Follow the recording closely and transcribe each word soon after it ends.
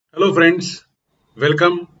Hello friends,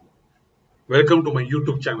 welcome to my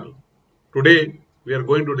YouTube channel. Today we are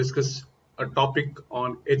going to discuss a topic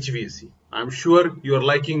on HVAC. I am sure you are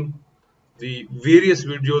liking the various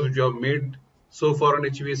videos which you have made so far on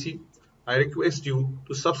HVAC. I request you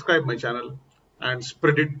to subscribe my channel and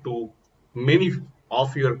spread it to many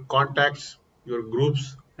of your contacts, your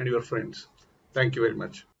groups and your friends. Thank you very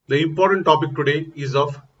much. The important topic today is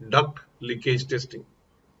of duct leakage testing.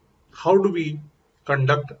 How do we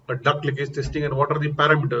conduct a duct leakage testing and what are the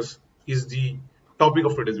parameters is the topic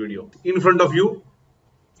of today's video. In front of you,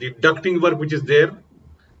 the ducting work which is there,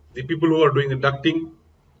 the people who are doing the ducting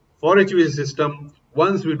for HVAC system.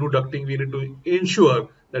 Once we do ducting, we need to ensure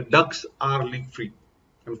that ducts are leak free,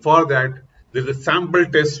 and for that there is a sample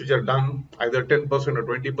tests which are done either 10% or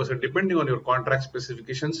 20% depending on your contract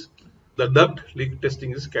specifications. The duct leak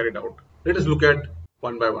testing is carried out. Let us look at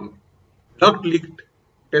one by one. Duct leak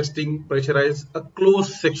testing pressurize a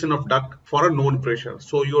closed section of duct for a known pressure.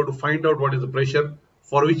 So you have to find out what is the pressure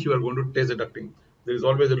for which you are going to test the ducting. There is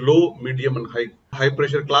always a low, medium and high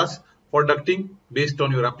pressure class for ducting. Based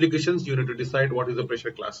on your applications, you need to decide what is the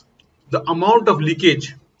pressure class. The amount of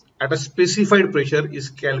leakage at a specified pressure is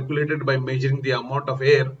calculated by measuring the amount of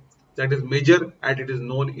air that is measured and it is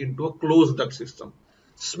known into a closed duct system.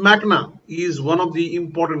 SMACNA is one of the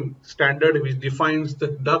important standard which defines the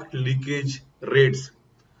duct leakage rates.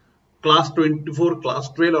 Class 24, class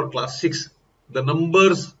 12 or class 6, the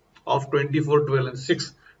numbers of 24, 12 and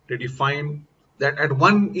 6, they define that at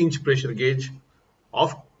 1 inch pressure gauge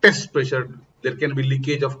of test pressure, there can be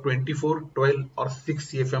leakage of 24, 12 or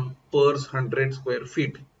 6 CFM per 100 square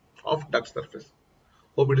feet of duct surface.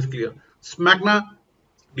 Hope it is clear. SMACNA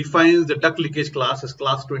defines the duct leakage class as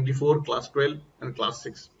class 24, class 12 and class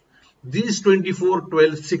 6. These 24,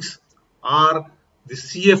 12, 6 are the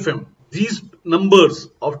CFM. These numbers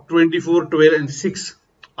of 24, 12 and 6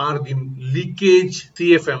 are the leakage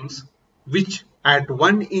CFMs which at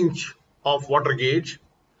 1 inch of water gauge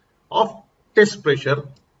of test pressure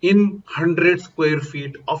in 100 square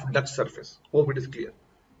feet of duct surface. Hope it is clear.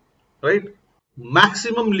 Right?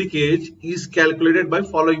 Maximum leakage is calculated by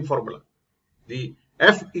following formula. The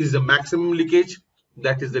F is the maximum leakage,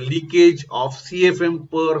 that is the leakage of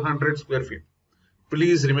CFM per 100 square feet.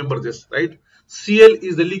 Please remember this, right? CL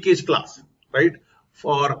is the leakage class, right?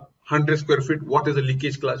 For 100 square feet, what is the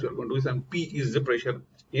leakage class you are going to use, and P is the pressure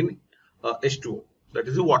in H2O, that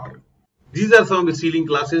is the water. These are some of the sealing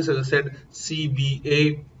classes, as I said,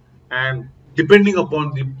 CBA, and depending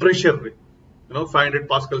upon the pressure, 500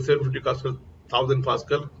 Pascal, 750 Pascal, 1000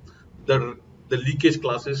 Pascal, the leakage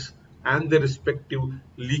classes and the respective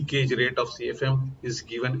leakage rate of CFM is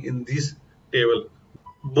given in this table,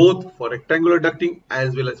 both for rectangular ducting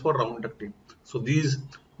as well as for round ducting. So these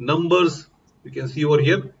numbers you can see over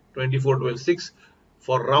here, 24, 12, 6.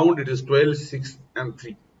 For round it is 12, 6 and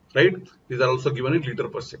 3, right? These are also given in liter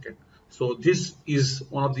per second. So this is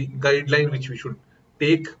one of the guidelines which we should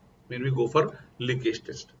take when we go for leakage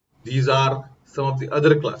test. These are some of the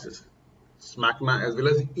other classes, SMACNA as well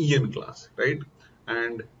as EN class, right?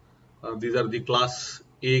 And these are the class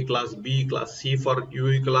A, class B, class C for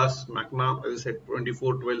UE class, SMACNA, as I said,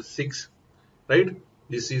 24, 12, 6, right?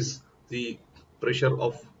 This is the pressure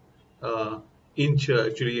of inch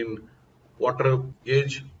actually in water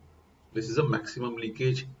gauge. This is a maximum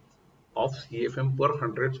leakage of CFM per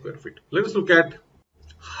 100 square feet. Let us look at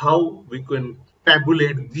how we can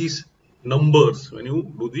tabulate these numbers when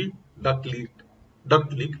you do the duct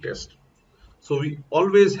leak test. So we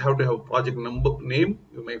always have to have project number name,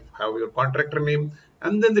 you may have your contractor name,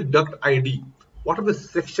 and then the duct ID. What are the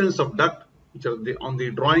sections of duct which are on the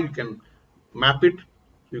drawing? You can map it,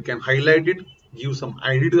 you can highlight it, give some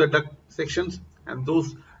ID to the duct sections, and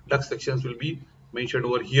those duct sections will be mentioned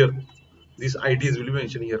over here. These IDs will be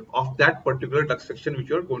mentioned here of that particular duct section which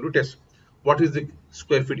you are going to test. What is the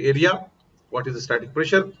square feet area? What is the static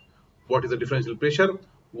pressure? What is the differential pressure?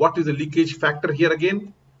 What is the leakage factor here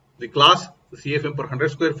again? The class, the CFM per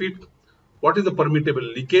 100 square feet. What is the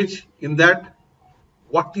permittable leakage in that?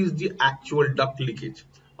 What is the actual duct leakage?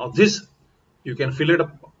 Now this you can fill it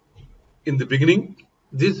up in the beginning.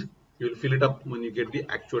 This you will fill it up when you get the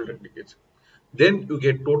actual duct leakage. Then you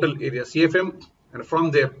get total area CFM, and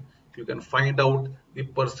from there you can find out the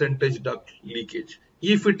percentage duct leakage.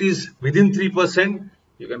 If it is within 3%,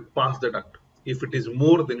 you can pass the duct. If it is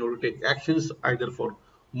more, then you will take actions either for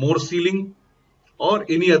more sealing or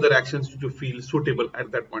any other actions which you feel suitable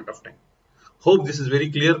at that point of time. Hope this is very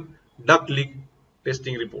clear. Duct leak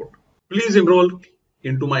testing report. Please enroll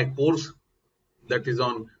into my course that is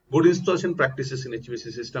on good installation practices in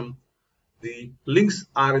HVAC system. The links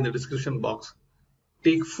are in the description box.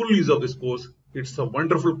 Take full use of this course. It's a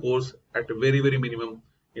wonderful course at a very, very minimum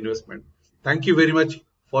investment. Thank you very much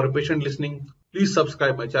for patient listening. Please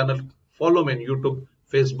subscribe my channel. Follow me on YouTube,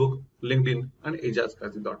 Facebook, LinkedIn, and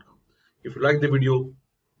ajazkazi.com. If you like the video,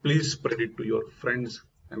 please spread it to your friends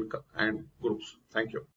and groups. Thank you.